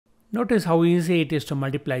Notice how easy it is to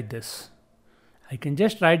multiply this. I can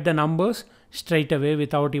just write the numbers straight away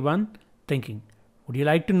without even thinking. Would you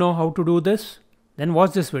like to know how to do this? Then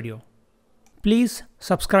watch this video. Please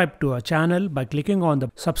subscribe to our channel by clicking on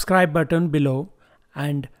the subscribe button below,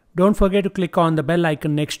 and don't forget to click on the bell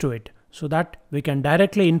icon next to it so that we can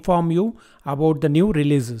directly inform you about the new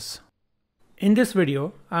releases. In this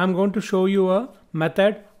video, I am going to show you a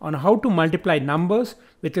method on how to multiply numbers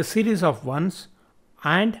with a series of ones,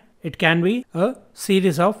 and it can be a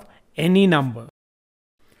series of any number.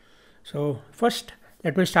 So first,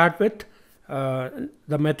 let me start with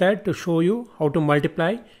the method to show you how to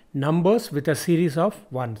multiply numbers with a series of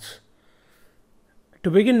ones.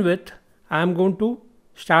 To begin with, I am going to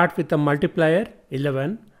start with the multiplier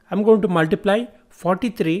 11. I am going to multiply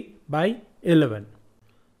 43 by 11.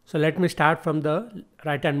 So let me start from the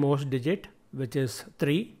right handmost digit, which is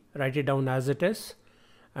 3. Write it down as it is,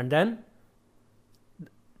 and then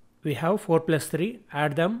we have 4 plus 3,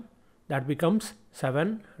 add them, that becomes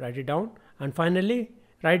 7, write it down, and finally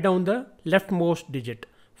write down the leftmost digit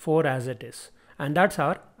 4 as it is, and that's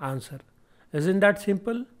our answer. Isn't that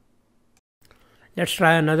simple? Let's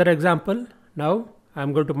try another example. Now I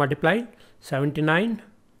am going to multiply 79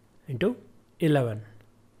 into 11.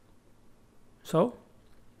 So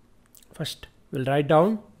first we'll write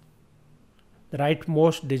down the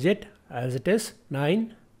rightmost digit as it is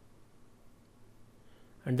 9,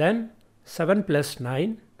 and then 7 plus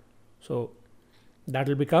 9, so that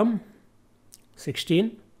will become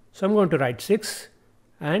 16. So I'm going to write 6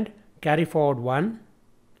 and carry forward 1.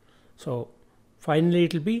 So finally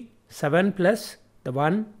it will be 7 plus the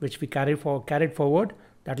 1 which we carried forward,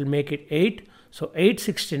 that will make it 8. So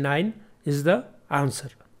 869 is the answer.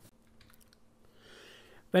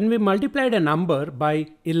 When we multiplied a number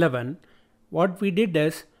by 11, what we did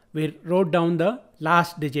is we wrote down the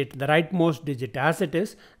last digit, the rightmost digit as it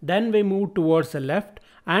is, then we moved towards the left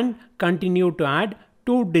and continued to add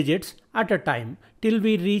 2 digits at a time till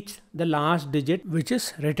we reach the last digit which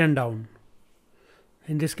is written down.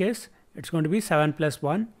 In this case, it's going to be 7 plus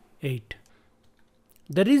 1, 8.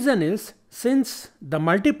 The reason is, since the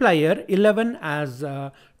multiplier 11 has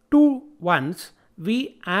 2 ones,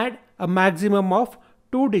 we add a maximum of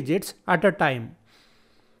 2 digits at a time.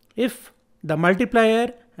 If the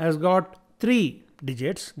multiplier has got 3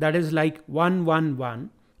 digits, that is like 1, 1, 1,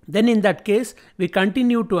 then in that case we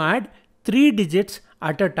continue to add 3 digits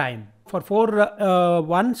at a time. For 4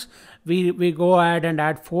 ones, we go ahead and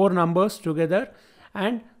add 4 numbers together,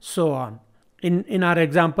 and so on. In our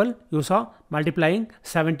example, you saw multiplying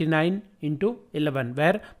 79 into 11,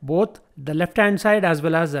 where both the left hand side as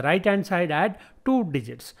well as the right hand side add 2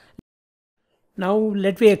 digits. Now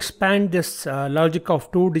let me expand this logic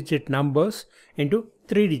of 2-digit numbers into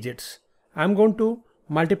 3 digits. I am going to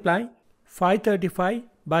multiply 535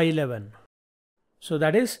 by 11. So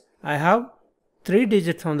that is, I have 3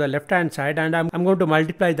 digits on the left hand side, and I'm going to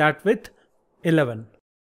multiply that with 11.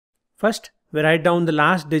 First, we write down the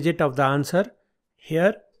last digit of the answer.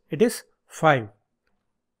 Here it is 5.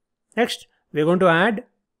 Next, we are going to add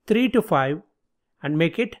 3 to 5 and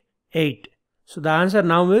make it 8. So the answer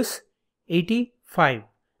now is 85.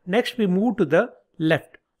 Next, we move to the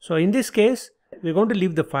left. So in this case, we are going to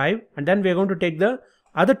leave the 5, and then we are going to take the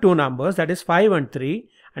other 2 numbers, that is 5 and 3,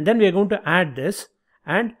 and then we are going to add this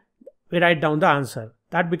and we write down the answer.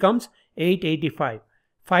 That becomes 885.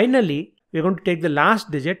 Finally, we are going to take the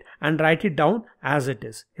last digit and write it down as it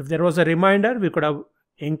is. If there was a reminder, we could have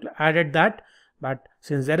added that, but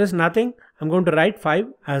since there is nothing, I'm going to write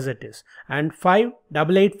 5 as it is, and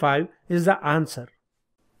 5885 is the answer.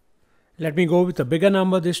 Let me go with a bigger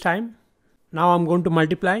number this time. Now I'm going to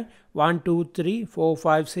multiply 1, 2, 3, 4,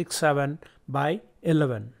 5, 6, 7 by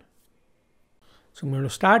 11. So I'm going to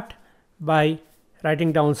start by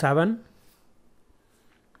writing down 7.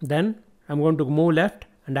 Then I'm going to move left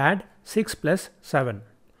and add 6 plus 7,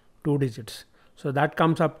 2 digits. So that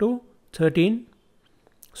comes up to 13.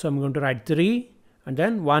 So I'm going to write 3, and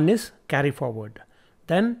then 1 is carry forward.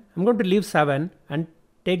 Then I'm going to leave 7 and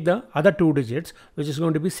take the other 2 digits, which is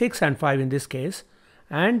going to be 6 and 5 in this case,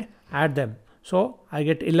 and add them. So I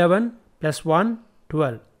get 11 plus 1,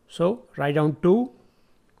 12. So write down 2,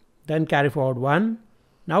 then carry forward 1.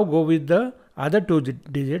 Now go with the other 2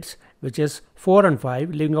 digits, which is 4 and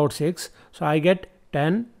 5, leaving out 6. So I get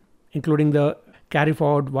 10, including the carry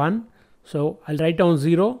forward 1. So I'll write down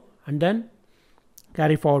 0 and then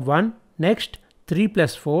carry forward 1. Next, 3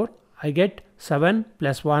 plus 4, I get 7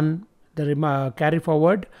 plus 1, the carry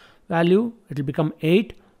forward value, it will become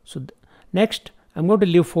 8. So next, I'm going to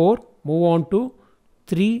leave 4, move on to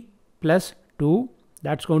 3 plus 2,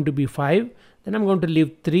 that's going to be 5. Then I'm going to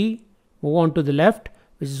leave 3, move on to the left,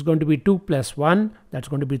 which is going to be 2 plus 1, that's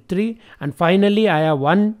going to be 3, and finally I have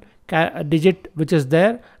one digit which is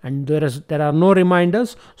there, and there are no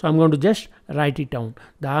reminders, so I'm going to just write it down.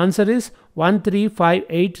 The answer is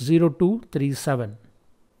 13580237.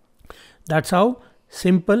 That's how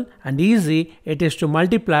simple and easy it is to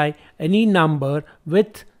multiply any number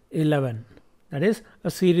with 11, that is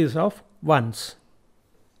a series of ones.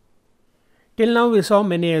 Till now we saw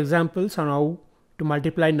many examples on how to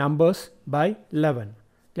multiply numbers by 11.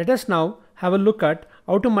 Let us now have a look at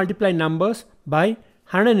how to multiply numbers by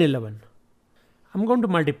 111. I'm going to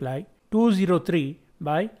multiply 203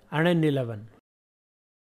 by 111.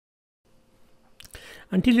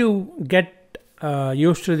 Until you get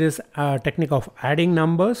used to this technique of adding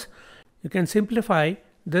numbers, you can simplify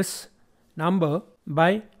this number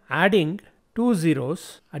by adding two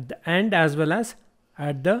zeros at the end as well as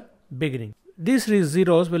at the beginning. These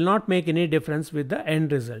zeros will not make any difference with the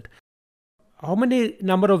end result. How many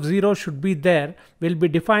number of zeros should be there will be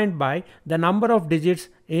defined by the number of digits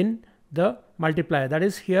in the multiplier, that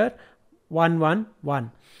is here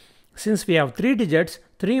 111. Since we have 3 digits,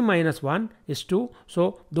 3 minus 1 is 2,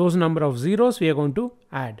 so those number of zeros we are going to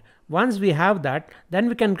add. Once we have that, then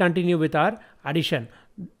we can continue with our addition.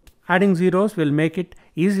 Adding zeros will make it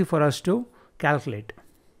easy for us to calculate.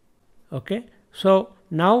 Okay, so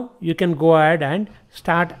now you can go ahead and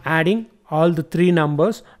start adding all the three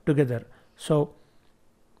numbers together. So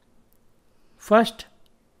first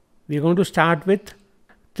we are going to start with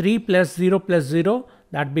 3 plus 0,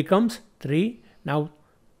 that becomes 3. Now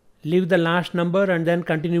leave the last number and then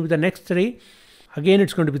continue with the next 3. Again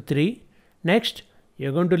it's going to be 3. Next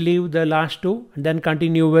you're going to leave the last 2 and then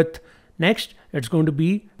continue with next. It's going to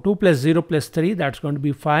be 2 plus 0 plus 3, that's going to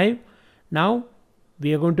be 5. Now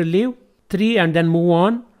we are going to leave 3 and then move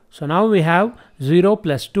on. So now we have 0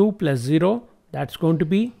 plus 2 plus 0, that's going to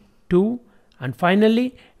be 2. And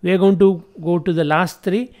finally we are going to go to the last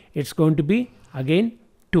 3, it's going to be again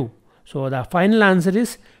 2. So the final answer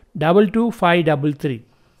is 22533.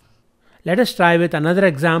 Let us try with another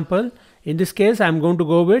example. In this case I am going to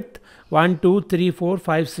go with 1, 2, 3, 4,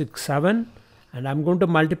 5, 6, 7, and I am going to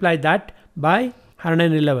multiply that by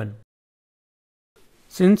 111.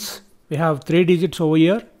 Since we have 3 digits over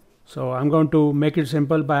here, so I am going to make it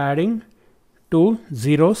simple by adding 2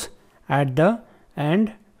 zeros at the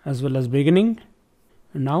end as well as beginning.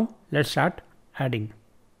 And now let's start adding.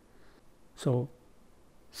 So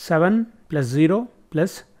 7 plus 0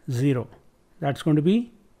 plus 0, that's going to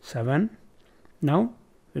be 7. Now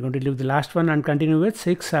we're going to leave the last one and continue with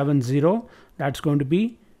 6, 7, 0, that's going to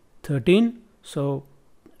be 13. So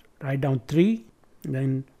write down 3,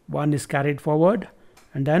 then 1 is carried forward,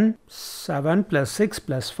 and then 7 plus 6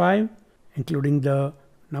 plus 5, including the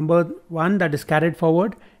number 1 that is carried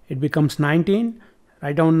forward, it becomes 19.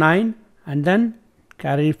 Write down 9 and then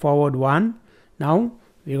carry forward 1. Now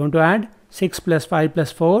we are going to add 6 plus 5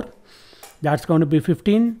 plus 4, that's going to be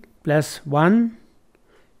 15, plus 1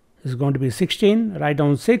 is going to be 16. Write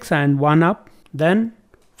down 6 and 1 up. Then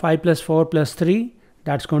 5 plus 4 plus 3,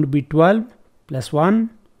 that's going to be 12, plus 1,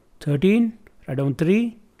 13. Write down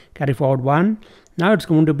 3, carry forward 1. Now it's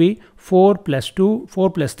going to be 4 plus 2, 4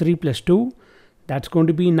 plus 3 plus 2, that's going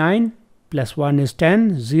to be 9, plus 1 is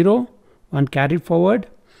 10, 0, 1 carried forward.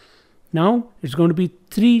 Now it's going to be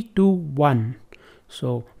 3, 2, 1.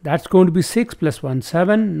 So that's going to be 6 plus 1,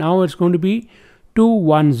 7. Now it's going to be 2,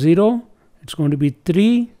 1, 0. It's going to be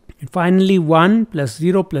 3. And finally 1 plus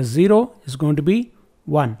 0 is going to be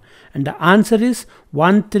 1. And the answer is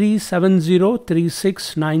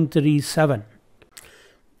 137036937.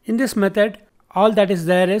 In this method, all that is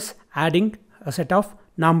there is adding a set of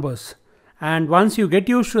numbers. And once you get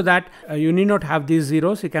used to that, you need not have these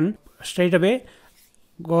zeros. You can straight away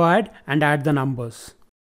go ahead and add the numbers.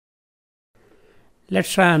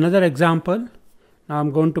 Let's try another example. Now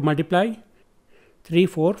I'm going to multiply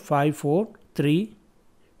 34543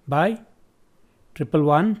 by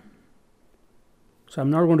 111. So I'm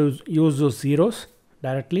not going to use those zeros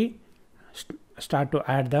directly. Start to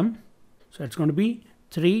add them. So it's going to be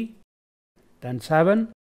 3, then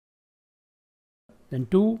 7, then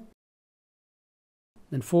 2,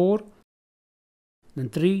 then 4, then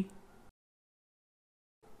 3,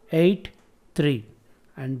 8, 3,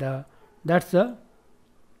 and that's the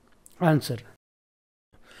answer.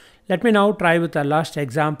 Let me now try with the last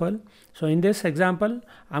example. So in this example,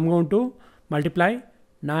 I'm going to multiply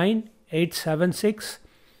 9876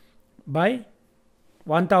 by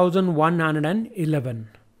 1111.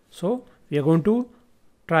 So we are going to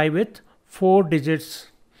try with 4 digits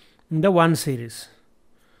in the 1 series.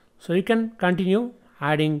 So you can continue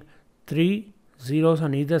adding 3 zeros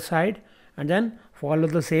on either side, and then follow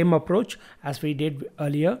the same approach as we did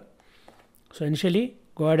earlier. So initially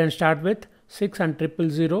go ahead and start with 6 and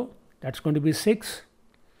 000. That's going to be 6.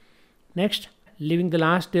 Next, leaving the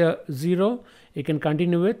last 0, you can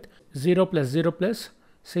continue with 0 plus 0 plus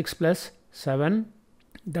 6 plus 7.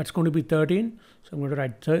 That's going to be 13. So I'm going to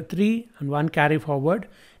write 3 and 1 carry forward.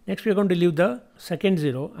 Next we are going to leave the second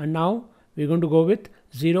 0, and now we are going to go with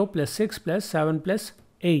 0 plus 6 plus 7 plus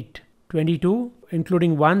 8. 22,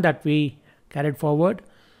 including 1 that we carried forward.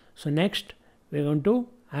 So next we are going to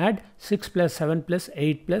add 6 plus 7 plus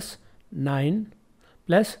 8 plus 9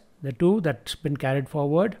 plus the 2 that's been carried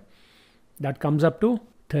forward. That comes up to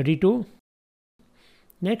 32.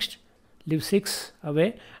 Next, leave 6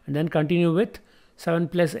 away and then continue with 7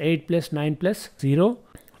 plus 8 plus 9 plus 0.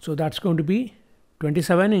 So that's going to be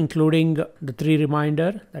 27, including the 3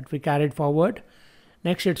 remainder that we carried forward.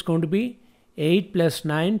 Next, it's going to be 8 plus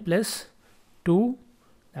 9 plus 2.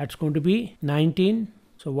 That's going to be 19.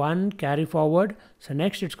 So 1 carry forward. So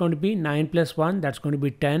next it's going to be 9 plus 1. That's going to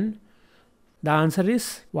be 10. The answer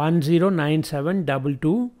is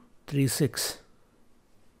 10972236.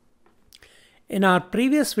 In our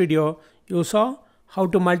previous video, you saw how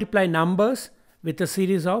to multiply numbers with a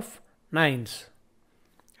series of 9s.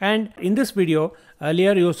 And in this video,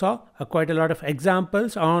 earlier you saw quite a lot of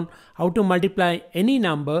examples on how to multiply any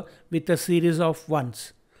number with a series of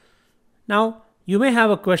 1s. Now, you may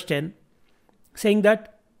have a question saying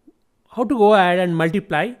that how to go ahead and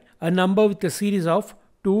multiply a number with a series of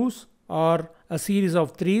 2s or a series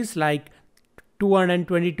of 3s like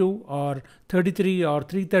 222 or 33 or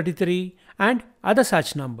 333 and other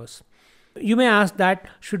such numbers. You may ask that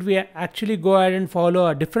should we actually go ahead and follow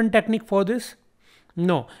a different technique for this?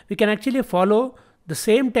 No, we can actually follow the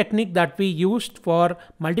same technique that we used for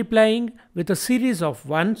multiplying with a series of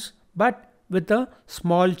 1s but with a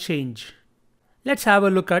small change. Let's have a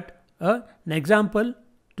look at an example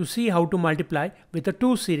to see how to multiply with a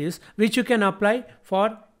 2 series, which you can apply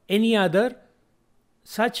for any other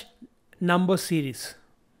such number series.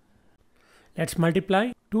 Let's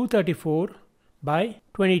multiply 234 by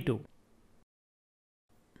 22.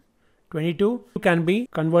 22 can be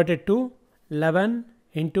converted to 11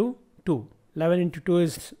 into 2. 11 into 2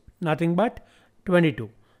 is nothing but 22.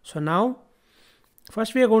 So now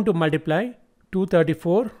first we are going to multiply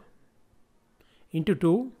 234 into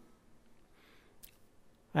 2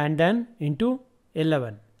 and then into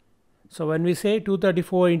 11. So when we say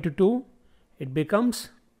 234 into 2, it becomes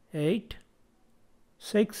 8,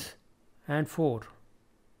 6 and 4.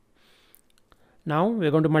 Now we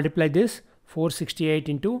are going to multiply this 468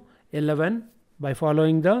 into 11 by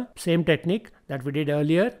following the same technique that we did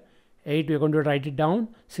earlier. 8 we are going to write it down.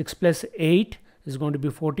 6 plus 8 is going to be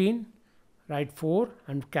 14. Write 4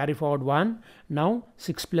 and carry forward 1. Now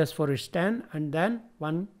 6 plus 4 is 10 and then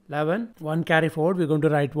 1 11. 1 carry forward, we are going to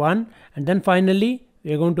write 1 and then finally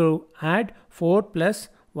we are going to add 4 plus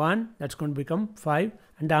 1, that's going to become 5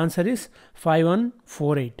 and the answer is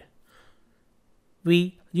 5148.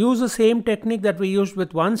 We use the same technique that we used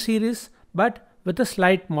with one series but with a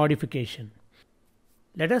slight modification.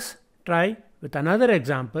 Let us try with another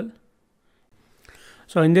example.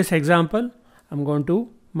 So in this example, I'm going to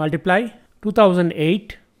multiply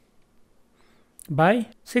 2008 by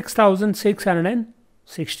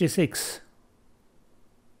 6666.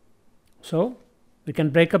 So we can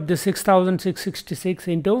break up this 6666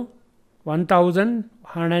 into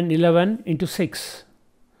 1111 into 6.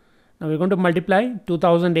 Now we're going to multiply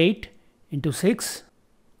 2008 into 6,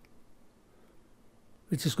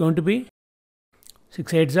 which is going to be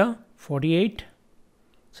 6 8s are 48.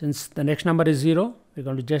 Since the next number is 0, we're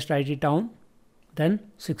going to just write it down. Then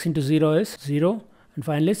 6 into 0 is 0 and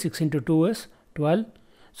finally 6 into 2 is 12.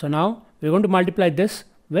 So now we're going to multiply this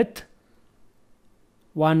with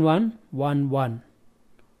 1111.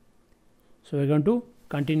 So we're going to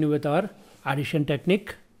continue with our addition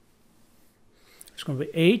technique. It's going to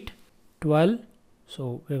be 8, 12.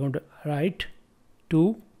 So we're going to write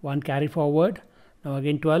 2, 1 carry forward. Now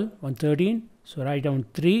again 12, 1 13. So write down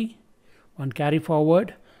 3, 1 carry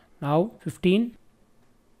forward. Now 15,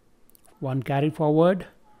 1 carry forward.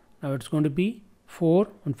 Now it's going to be 4,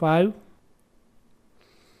 1 5.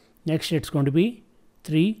 Next it's going to be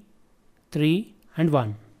 3, 3 and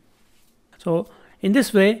 1. So in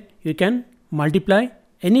this way you can multiply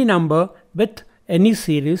any number with any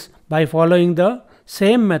series by following the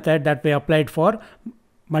same method that we applied for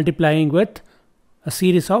multiplying with a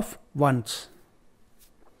series of 1s.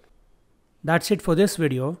 That's it for this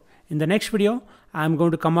video. In the next video, I am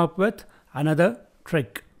going to come up with another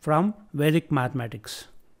trick from Vedic Mathematics.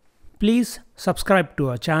 Please subscribe to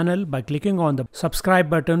our channel by clicking on the subscribe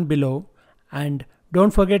button below and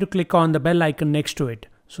don't forget to click on the bell icon next to it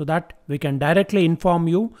so that we can directly inform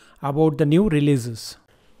you about the new releases.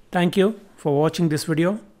 Thank you for watching this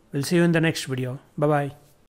video. We'll see you in the next video. Bye bye.